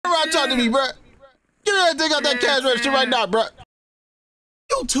around, talk to me, bro. Give me everything out that cash register right now, bro.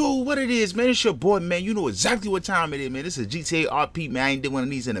 YouTube, what it is, man? It's your boy, man. You know exactly what time it is, man. This is GTA RP, man. I ain't did one of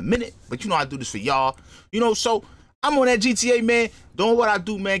these in a minute, but you know I do this for y'all. You know, so I'm on that GTA, man. Doing what I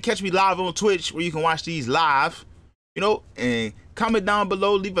do, man. Catch me live on Twitch where you can watch these live. You know, and comment down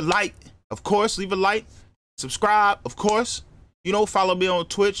below. Leave a like, of course. Leave a like. Subscribe, of course. You know, follow me on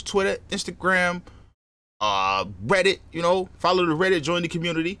Twitch, Twitter, Instagram, Reddit. You know, follow the Reddit. Join the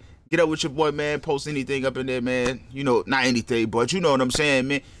community. Get up with your boy, man. Post anything up in there, man. You know, not anything, but you know what I'm saying,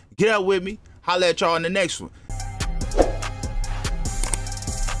 man. Get up with me. Holla at y'all in the next one.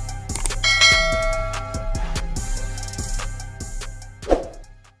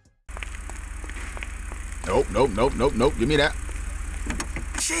 Nope. Give me that.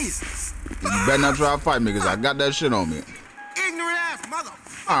 Jesus. You better not try to fight me, because I got that shit on me. Ignorant ass mother.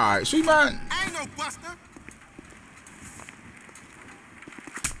 Alright, see, man. I ain't no buster.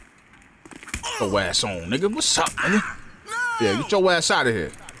 Get your ass on, nigga. What's up, nigga? No. Yeah, get your ass out of here.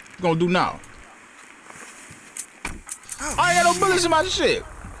 What you gonna do now? Oh, I ain't got no bullets in my shit.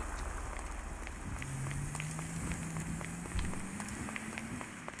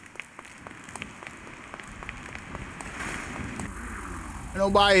 Ain't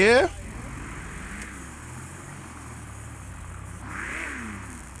nobody here?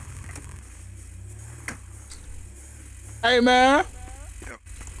 Hey, man.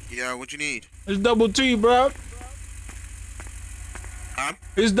 Yeah, what you need? It's Double T, bro. Huh?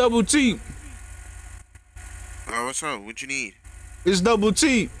 It's Double T. What's up? What you need? It's Double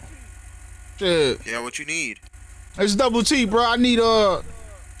T. Shit. Yeah, what you need? It's Double T, bro. I need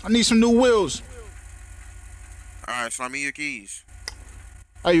some new wheels. Alright, slide me your keys.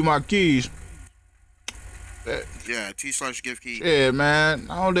 Hey, my keys. Yeah, T/gift key. Yeah, man.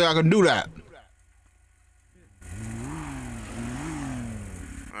 I don't think I can do that.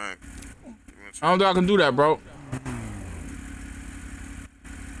 Alright. I don't think I can do that, bro.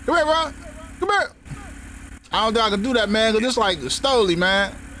 Come here, bro. Come here. I don't think I can do that, man, because it's like Stoley,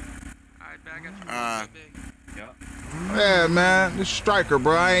 man. Yeah, man. This striker,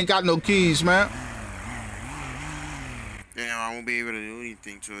 bro. I ain't got no keys, man. Damn, I won't be able to do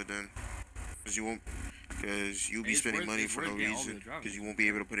anything to it then. Because you'll be spending money for no reason. Because you won't be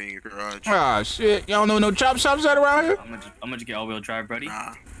able to put it in your garage. Ah, shit. Y'all know no chop shops at around here? I'm gonna get all-wheel drive, buddy.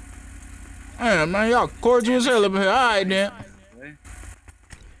 Nah. Man, y'all cordial as hell up here. All right, then.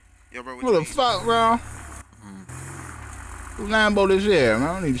 Yo, bro, What the fuck, bro? Who Lambo this here, man?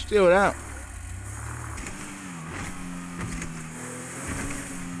 I don't need to steal that.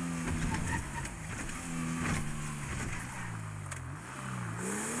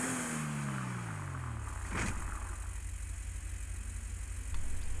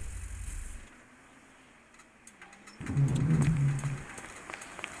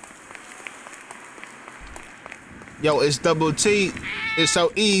 Yo, it's Double T. It's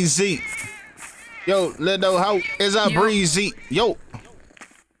so easy. Yo, little hoe, it's a breezy. Yo.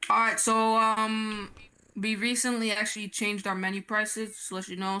 Alright, so we recently actually changed our menu prices, to let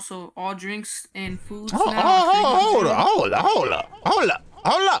you know. So all drinks and foods. Hold up.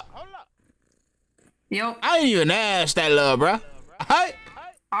 Yo. I ain't even asked that love, bro. Hey.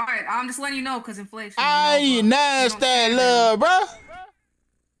 Alright, I'm just letting you know, because inflation. I ain't asked that love, bro.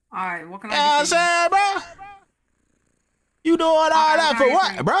 Alright, what can I do? You know what I'm saying, bro? You doing all that for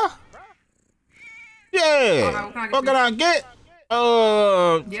what, bro? Yeah. What can I get?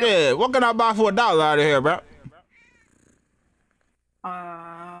 Yeah. What can I buy for $1 out of here, bro?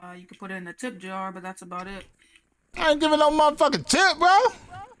 You can put it in the tip jar, but that's about it. I ain't giving no motherfucking tip, bro.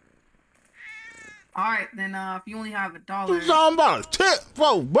 Alright, then if you only have $1. You talking about a tip,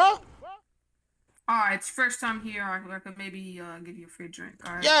 bro? Alright, it's first time here. I could maybe give you a free drink.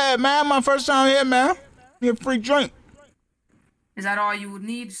 Alright. Yeah, man, my first time here, man. Need a free drink. Is that all you would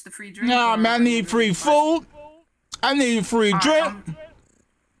need? Just the free drink? Nah, man, I need free food. I need free drink.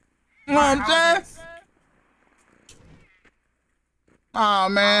 You know what I'm saying? Aw,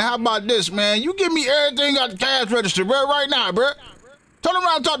 man, how about this, man? You give me everything got the cash register, bro, right now, bro. Turn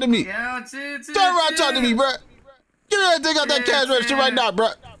around and talk to me. Yeah, Turn around and talk to me, bro. Give me everything got that cash register right now, bro.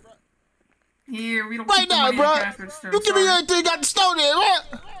 Here, we don't right now, bro. You give me everything got the store there, right?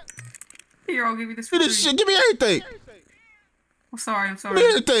 Here, I'll give you this. Give me this shit. Give me everything. I'm sorry. Give me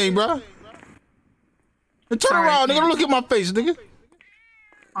everything, bro. And turn around, nigga. Don't look at my face, nigga.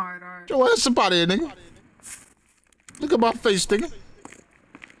 Alright. Yo, where's somebody here, nigga? Look at my face, nigga.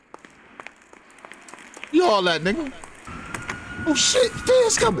 You all that, nigga. Oh, shit.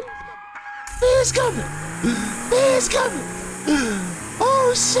 Fans coming.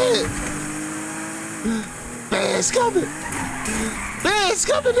 Oh, shit. Fans coming. Bands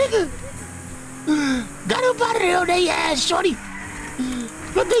coming, nigga. Got up out of there on their ass, shorty.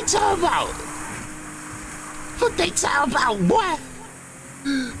 What they talking about? What they talking about, boy?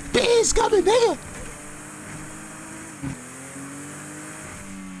 Bands coming, nigga.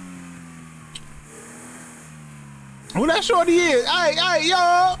 Who that shorty is? Hey,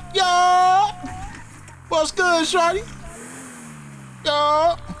 yo. What's good, shorty?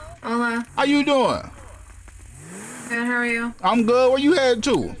 Yo. Hola. How you doing? Good, how are you? I'm good. Where you headed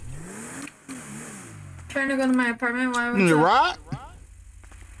to? Trying to go to my apartment. Why would You you? ride?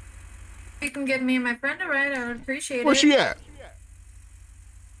 You can get me and my friend a ride. I would appreciate Where it. she at?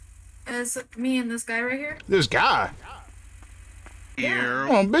 It's me and this guy right here. This guy. Yeah.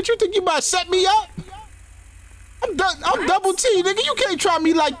 Come on, bitch. You think you about to set me up? I'm double T, nigga. You can't try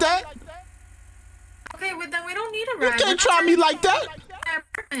me like that. Okay, well then we don't need a You ride. can't try me like that.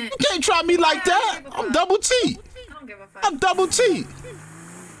 You can't try me like that. I'm double T. I don't give a fuck. I'm double T.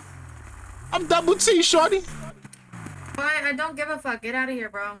 I'm double T, shorty. Boy, I don't give a fuck. Get out of here,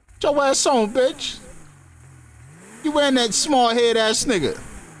 bro. Get your ass on, bitch. You wearing that small head ass nigga.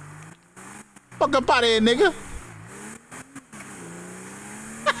 Fuck up out of here, nigga.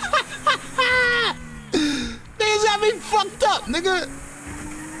 Niggas got me fucked up, nigga.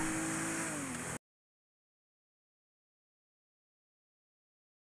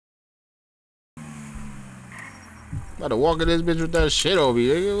 About to walk in this bitch with that shit over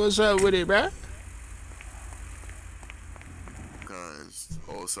you, nigga. What's up with it, bruh? Kinds,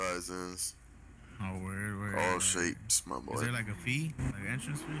 all sizes, Oh, word. all shapes, my boy. Is there like a fee? Like an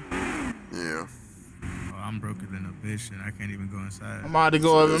entrance fee? Yeah. Oh, I'm broker than a bitch and I can't even go inside. I'm about to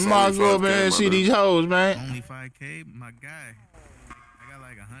go up it's and only go up 5K, and see my these hoes, man. Only 5K? My guy. I got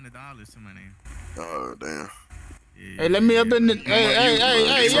like $100 to my name. Oh, damn. Yeah, Hey, let me up in the.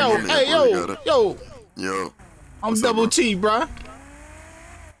 Hey, yo. Yo, I'm What's up, double bro? T, bruh.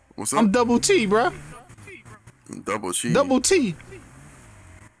 what's up? I'm double T, bruh. Double cheese. Double T.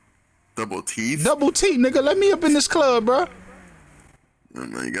 Double teeth? Double T, nigga. Let me up in this club, bruh.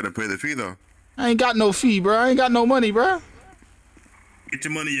 No, you gotta pay the fee, though. I ain't got no fee, bruh. I ain't got no money, bruh. Get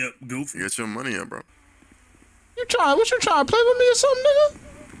your money up, goof. Get your money up, bro. What you trying to play with me or something, nigga?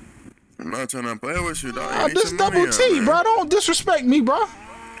 I'm not trying to play with you, dog. Get This your money double up, T, man. bruh. Don't disrespect me, bruh.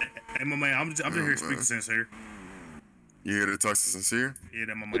 Hey, my man, I'm just here speaking sense here. You here to talk to Sincere? Yeah,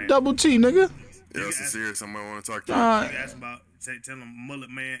 that my man. Double T, nigga. Yo, Sincere, somebody want to talk to You you. ask about, tell him Mullet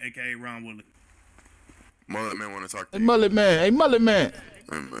Man, aka Ron Willie. Mullet man want to talk to Hey, you. mullet man. Hey, mullet man.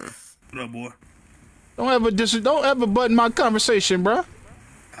 Hey, man. What up, boy? Don't ever button my conversation, bruh.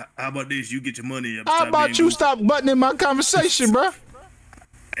 How about this? You get your money up. How stop about being you goofy. stop buttoning my conversation, bruh?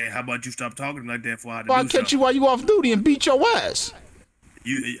 Hey, how about you stop talking like that before I Before I do catch something? you while you off duty and beat your ass.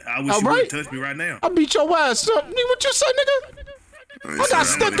 I wish All you right. would touch me right now. I beat your ass up. Nigga, what you say, nigga? Hey, I got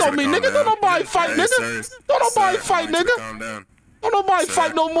sir, stick you on me, calm nigga. down. Don't nobody fight, Hey, nigga. sir, Don't nobody sir, fight, I want you to nigga. Calm down. Don't nobody Sir,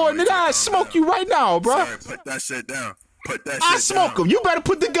 fight no more, I want you nigga. to I calm smoke down. you right now, bro. Sir, put that shit down. Put that shit I down. smoke him. You better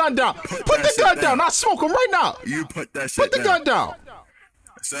put the gun down. Put that the shit gun down. down. I smoke him right now. You put that shit Put the down. gun down.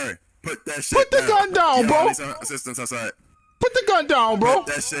 Sir, put that shit Put the down. gun down, You bro. all these assistants outside. Put the gun down, bro.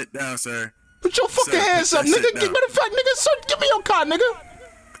 Put that shit down, sir. Put your fucking Sir, hands put up, that nigga. shit down. Matter of fact, nigga, sir, give me your car, nigga.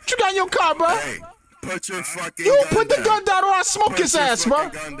 What you got in your car, bro? Hey, put your fucking You gun put the down. gun down or I smoke Put his your ass, bro.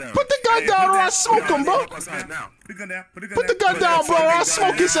 fucking gun down. Put the gun down or I smoke him, bro. Upside down. Put the gun down. Put the gun Put the gun down, bro, or I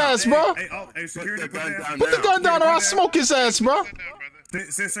smoke his ass, bro. Hey, security, Put the gun down Put the now. gun down or I smoke his ass, bro.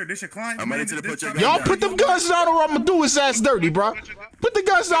 Sir, this your client. I'm man. ready to put your gun Y'all down. put them guns down or I'ma do his ass dirty, bro. Put the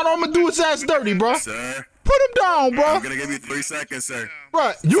guns down or I'ma do his ass dirty, bro. Sir, Put him down, bro. I'm gonna give you 3 seconds, sir.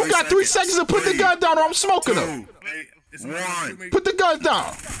 Bro, you 3 got 3 seconds. seconds to put the 3, gun down or I'm smoking him. 2, Hey, it's One. Put the guns down.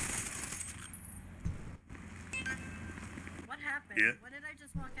 What happened? Yeah. What did I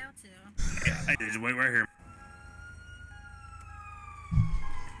just walk out to? Hey, just wait right here.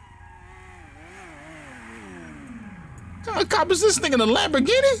 What kind of cop is this nigga in a Lamborghini?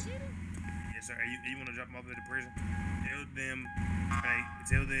 Yes, sir. Hey, you want to drop them off at the prison?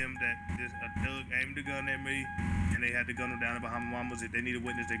 Tell them that this a thug aimed a gun at me, and they had to gun him down behind my mama's. If they need a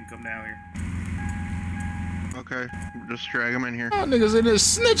witness, they can come down here. Okay, just drag him in here. Y'all niggas in there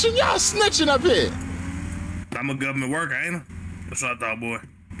snitching. Y'all snitching up here. I'm a government worker, ain't I? That's what I thought, boy.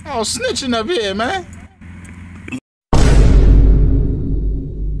 Y'all snitching up here, man.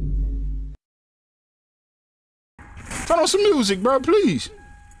 Turn on some music, bro, please.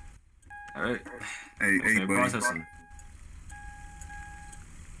 Alright. Hey, buddy. Processing.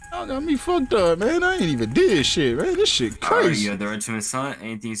 Y'all got me fucked up, man. I ain't even did shit, man. This shit Alright, crazy. you have the right to consent.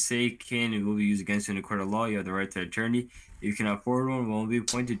 Anything you say can and will be used against you in the court of law. You have the right to attorney. If you cannot afford one, won't be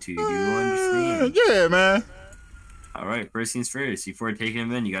appointed to you. Do you understand? Yeah, man. All right, first things first. Before taking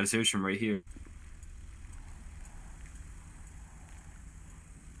him in, you gotta search him right here.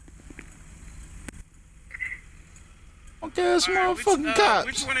 Okay, it's motherfucking cops.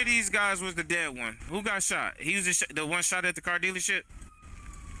 Which one of these guys was the dead one? Who got shot? He was the one shot at the car dealership?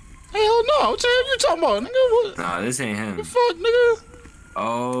 Hell no. What the hell you talking about, nigga? What Nah, this ain't him. the fuck, nigga?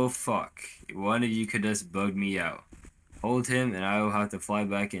 Oh, fuck. One of you could just bug me out. Hold him, and I will have to fly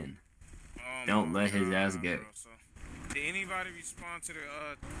back in. Don't let his ass go. Did anybody respond to the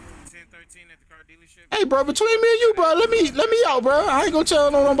 1013 at the car dealership? Hey, bro, between me and you, bro, let me out, bro. I ain't gonna tell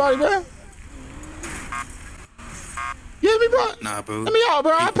nobody, bro. You hear me, bro? Nah, bro. Let me out,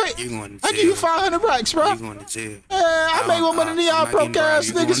 bro. I give you 500 racks, bro. You going to jail? I make more money than y'all broke ass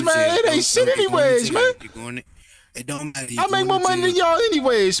niggas, man. It ain't shit anyways, man. It don't matter. I make more money than y'all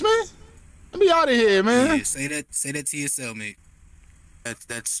anyways, man. Let me out of here, man. Yeah, say that to yourself, mate.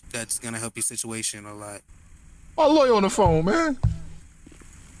 That's gonna help your situation a lot. My lawyer on the phone, man.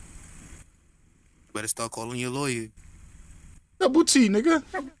 Better start calling your lawyer. Double T, nigga.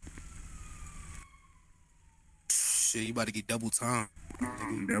 Shit, you about to get double time.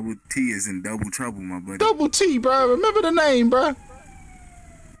 Double T is in double trouble, my buddy. Double T, bro. Remember the name, bro.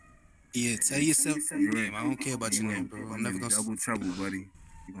 Yeah, tell yourself your name. I don't care about your name, bro. I'm never gonna double trouble, buddy.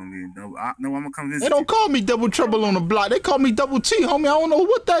 You gonna be in double. No, I'm gonna come visit. They don't call me Double Trouble on the block. They call me Double T, homie. I don't know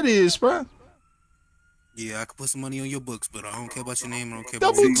what that is, bro. Yeah, I could put some money on your books, but I don't care about your name. I don't care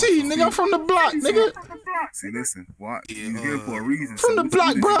Double about T, nigga. I'm from the block, nigga. See, listen. What? Yeah, You here for a reason. From the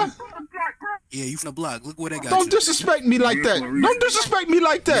block, bro. Yeah, you from the block. Look where they got Don't you. disrespect me like that. Don't disrespect me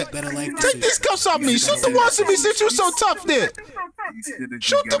like that. Better life Take these cuffs off me. Shoot the ones at me since you so tough then.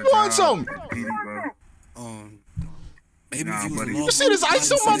 Shoot the ones on me. Maybe Nah, if you was buddy. long- You see this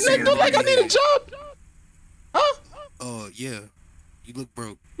ice on my neck? Look like I need a job? Huh? Yeah. You look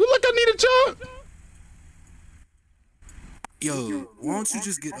broke. You look like I need a job? Yo, why don't you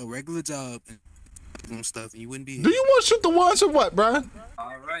just get a regular job and stuff, and you wouldn't be here? Do you want to shoot the ones or what, bro?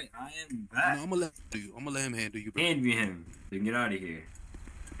 All right, I am No, back. I'm gonna let him handle you, bro. Hand me him. So we can get out of here.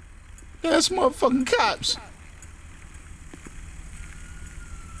 Yeah, it's motherfucking cops.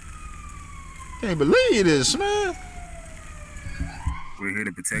 Can't believe this, man. We're here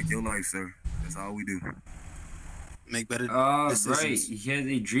to protect your life, sir. That's all we do. Make better Right. decisions. He has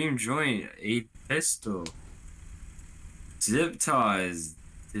a dream joint, a pistol. Zip ties.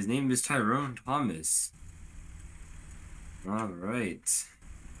 His name is Tyrone Thomas. All right.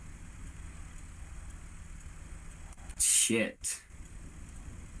 Shit.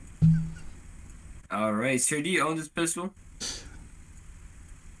 All right, sir. Do you own this pistol?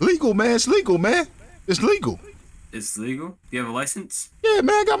 Legal, man. It's legal, man. It's legal. It's legal. Do you have a license? Yeah,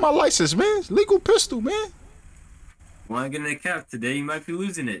 man. I got my license, man. It's legal pistol, man. Want to get in a cap today? You might be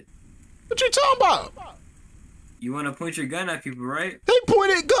losing it. What you talking about? You want to point your gun at people, right? They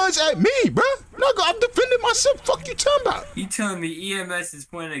pointed guns at me, bro. Nigga, I'm defending myself. Fuck you talking about? You telling me EMS is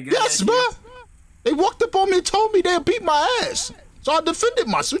pointing a gun Yes, at bro. you? They walked up on me and told me they'd beat my ass. So I defended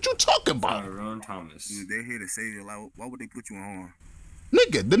myself. What you talking about? Tyrone Thomas. Dude, they're here to save your life. Why would they put you on harm?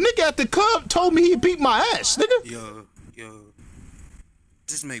 Nigga, the nigga at the club told me he'd beat my ass, nigga. Yo.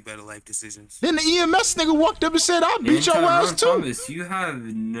 Just make better life decisions. Then the EMS nigga walked up and said, I'll beat your Tyrone ass too. Thomas, you have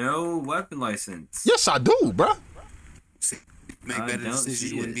no weapon license. Yes, I do, bro. Make I better don't decisions. see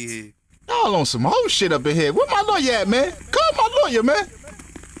You wouldn't be it. here. Y'all on some whole shit up in here. Where my lawyer at, man? Call my lawyer, man.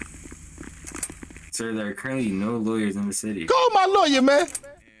 Sir, there are currently no lawyers in the city. Call my lawyer, man.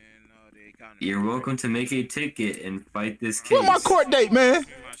 You're welcome to make a ticket and fight this case. Where my court date, man?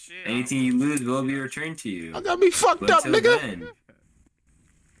 Anything you lose will be returned to you. I got me fucked But up, till nigga. then,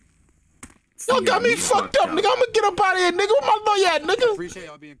 Y'all got me fucked up, nigga. I'm gonna get up out of here, nigga. Where my lawyer at, nigga? Appreciate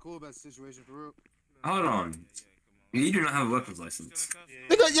y'all being cool about the situation for real. Hold on. You do not have a weapons license.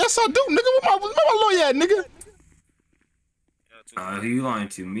 Nigga, yes, I do, nigga. Where my lawyer at, nigga? Who you lying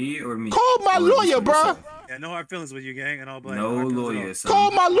to, me or me? Call my Or lawyer, yourself? bro. Yeah, no hard feelings with you, gang, and all black. No lawyer, son.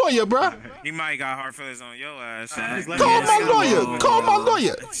 Call my lawyer, bro. He might got hard feelings on your ass. Back Call my against the lawyer. wall. Call my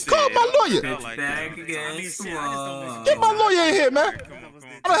lawyer. Call my lawyer. Pitch back against the wall. Get my lawyer in here, man.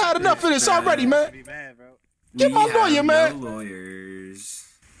 I done had enough of this already, man. Get my We lawyer, have man. No lawyers.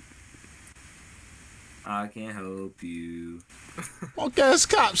 I can't help you. Punk ass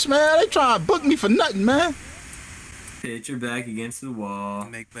cops, man. They trying to book me for nothing, man. Pitch your back against the wall.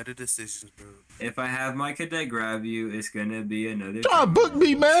 Make better decisions, bro. If I have my cadet grab you, it's gonna be another. Trying to book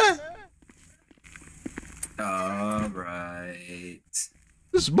me, man. Alright.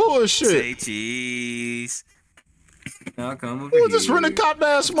 This bullshit. Say cheese. Now come over Who here. this rent a cop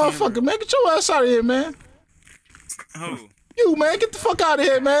ass motherfucker, man? Get your ass out of here, man. Who? You, man. Get the fuck out of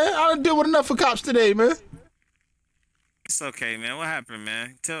here, man. I done deal with enough of cops today, man. It's okay, man. What happened,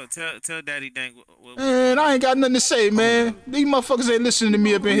 man? Tell Daddy Dank. Man, I ain't got nothing to say, man. These motherfuckers ain't listening to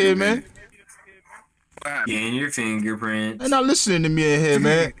me up in here, man. Scan your fingerprints. They're not listening to me in here,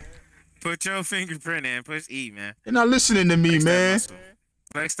 man. Put your fingerprint in. Push E, man. They're not listening to me, man.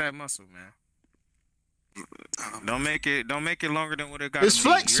 Flex that muscle, man. Don't make it longer than what it got. It's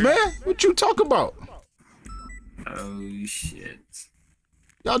flex, man. What you talking about? Oh shit.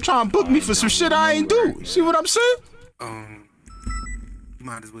 Y'all trying to book me for some shit I ain't do. See what I'm saying? You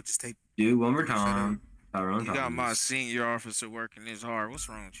might as well just take. Do one more time. You got my senior officer working this hard. What's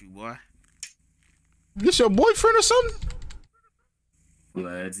wrong with you, boy? This your boyfriend or something?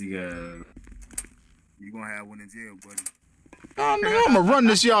 Let's go. You gonna have one in jail, buddy. Oh, nigga, I'ma run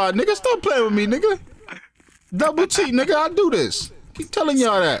this yard, nigga. Stop playing with me, nigga. Double T, nigga. I do this. Keep telling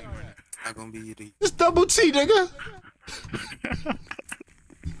y'all that. Not gonna be the. It's double T, nigga.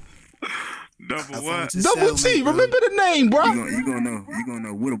 Double what? Double T. Remember the name, bro. You gonna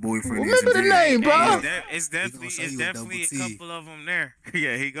know what a boyfriend is. Remember the name, bro. It's definitely a couple of them there.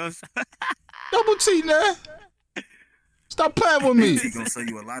 Yeah, he goes. Double T, man. Stop playing with me. He gonna sell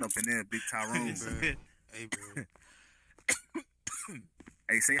you a lot up in there, Big Tyrone, bro. Hey, bro.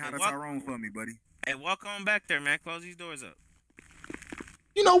 Hey, say hi to Tyrone for me, buddy. Hey, walk on back there, man. Close these doors up.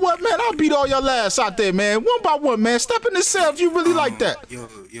 You know what, man? I'll beat all your ass out there, man. One by one, man. Step in the cell if you really like that.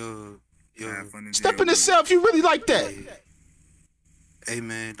 Yo. Step in the cell if you really like that. Hey,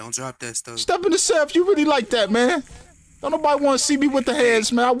 man, don't drop that stuff. Step in the cell if you really like that, man. Don't nobody want to see me with the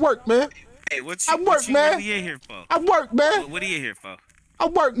hands, man. I work, man. Hey, what I work, man. What are you here for? I work, man. What are you here for? I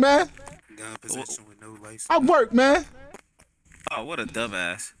work, man. Gun possession with no license. I work, man. Oh, what a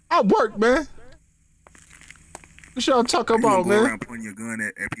dumbass. I work, man. What y'all talking about, Go man? around pointing your gun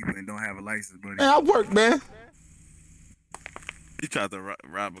at people and don't have a license, buddy. Man, I work, man. You tried to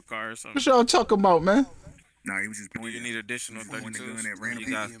rob a car or something? What y'all talking about, man? Nah, he was just pointing. You need additional 32s.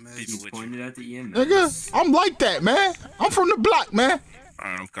 You got people with you. Pointed at the end. Nigga, I'm like that, man. I'm from the block, man.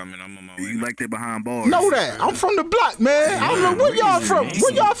 Alright, I'm coming. I'm on my way. You like that behind bars? Know that. I'm from the block, man. I don't know where y'all from.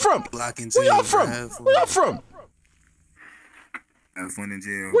 Where y'all from? Where y'all from? Where y'all from? Have fun in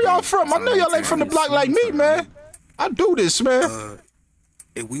jail. Where y'all from? I know y'all ain't from the block like me, man. I do this, man.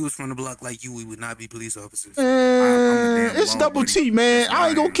 If we was from the block like you, we would not be police officers. Man, it's double T, man. I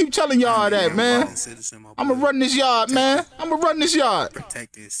ain't gonna keep telling y'all that, man. I'ma run this yard, man. I'ma run this yard.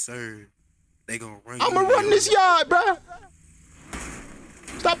 Protect it, sir. They gonna run. I'ma run this yard, bro.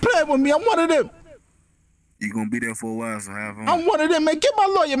 Stop playing with me. I'm one of them. You gonna be there for a while, so have fun. I'm one of them, man. Get my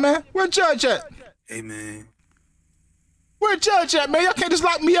lawyer, man. Where Judge at? Hey, man. Where Judge at, man? Y'all can't just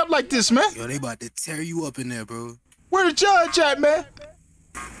lock me up like this, man. Yo, they about to tear you up in there, bro. Where the Judge at, man?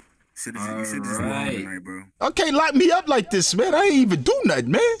 You should just go home tonight, bro. Y'all can't lock me up like this, man. I ain't even do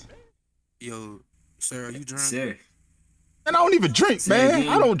nothing, man. Yo, sir, are you drunk? Sir. Man, I don't even drink, man.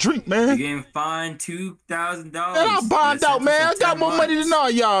 I don't drink, man. You're getting fined $2,000. Man, I bond out, man. I got more money than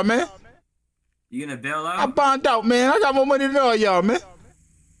all y'all, man. You gonna bail out? I bond out, man. I got more money than all y'all, man.